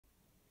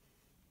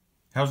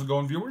How's it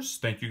going, viewers?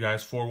 Thank you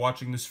guys for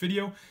watching this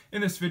video. In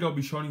this video, I'll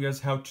be showing you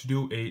guys how to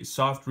do a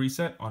soft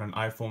reset on an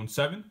iPhone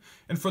 7.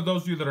 And for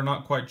those of you that are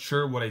not quite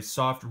sure what a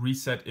soft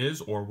reset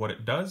is or what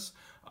it does,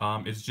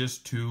 it's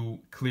just to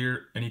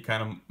clear any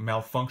kind of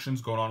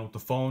malfunctions going on with the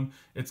phone.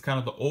 It's kind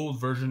of the old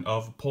version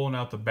of pulling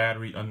out the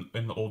battery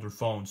in the older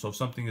phone. So if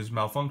something is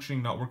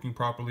malfunctioning, not working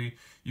properly,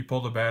 you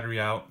pull the battery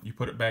out, you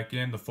put it back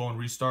in, the phone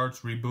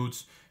restarts,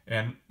 reboots,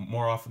 and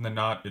more often than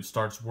not, it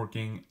starts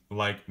working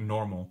like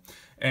normal.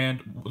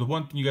 And the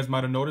one thing you guys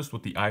might have noticed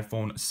with the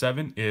iPhone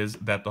 7 is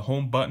that the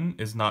home button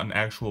is not an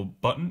actual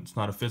button. It's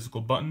not a physical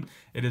button.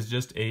 It is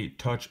just a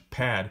touch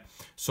pad.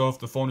 So if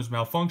the phone is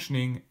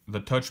malfunctioning,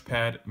 the touch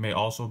pad may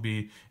also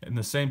be in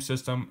the same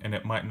system and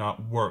it might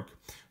not work.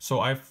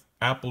 So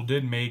Apple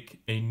did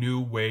make a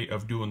new way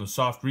of doing the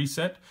soft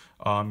reset.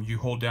 You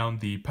hold down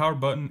the power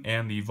button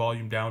and the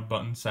volume down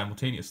button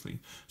simultaneously.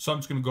 So I'm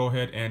just going to go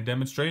ahead and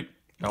demonstrate.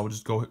 I will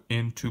just go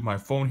into my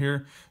phone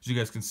here. As you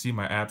guys can see,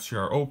 my apps here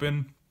are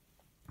open.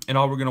 And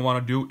all we're going to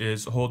want to do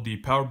is hold the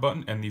power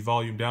button and the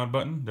volume down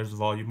button. There's the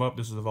volume up,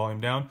 this is the volume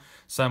down.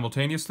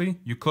 Simultaneously,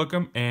 you click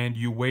them and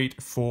you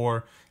wait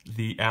for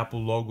the Apple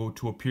logo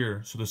to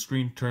appear. So the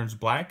screen turns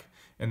black,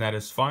 and that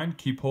is fine.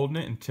 Keep holding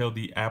it until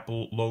the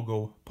Apple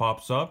logo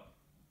pops up.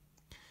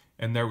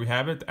 And there we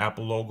have it, the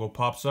Apple logo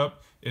pops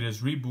up. It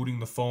is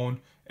rebooting the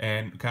phone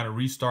and kind of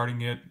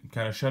restarting it,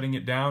 kind of shutting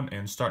it down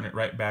and starting it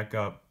right back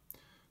up.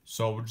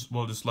 So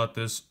we'll just let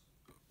this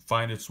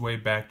find its way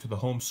back to the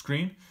home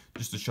screen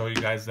just to show you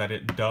guys that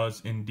it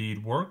does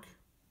indeed work.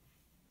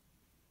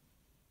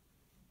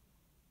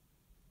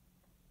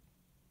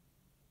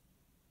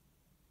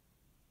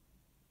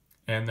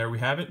 And there we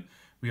have it.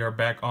 We are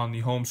back on the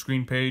home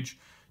screen page.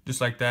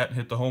 Just like that,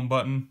 hit the home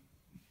button,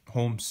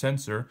 home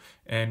sensor,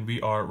 and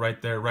we are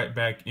right there, right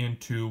back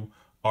into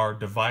our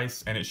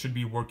device, and it should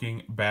be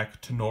working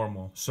back to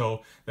normal.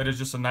 So that is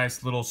just a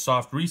nice little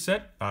soft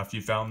reset. If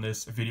you found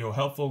this video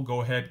helpful, go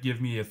ahead,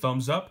 give me a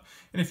thumbs up.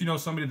 And if you know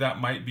somebody that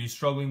might be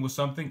struggling with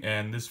something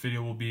and this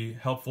video will be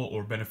helpful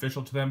or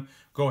beneficial to them,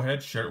 go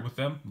ahead, share it with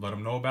them, let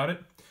them know about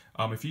it.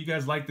 If you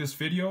guys like this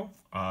video,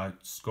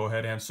 just go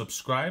ahead and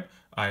subscribe.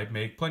 I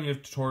make plenty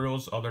of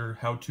tutorials, other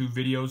how-to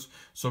videos,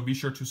 so be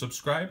sure to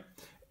subscribe.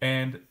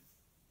 And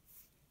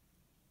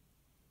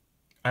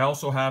I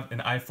also have an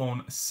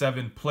iPhone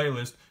 7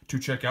 playlist to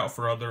check out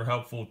for other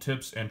helpful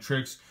tips and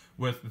tricks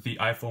with the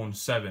iPhone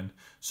 7.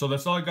 So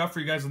that's all I got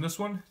for you guys on this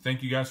one.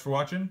 Thank you guys for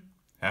watching.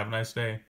 Have a nice day.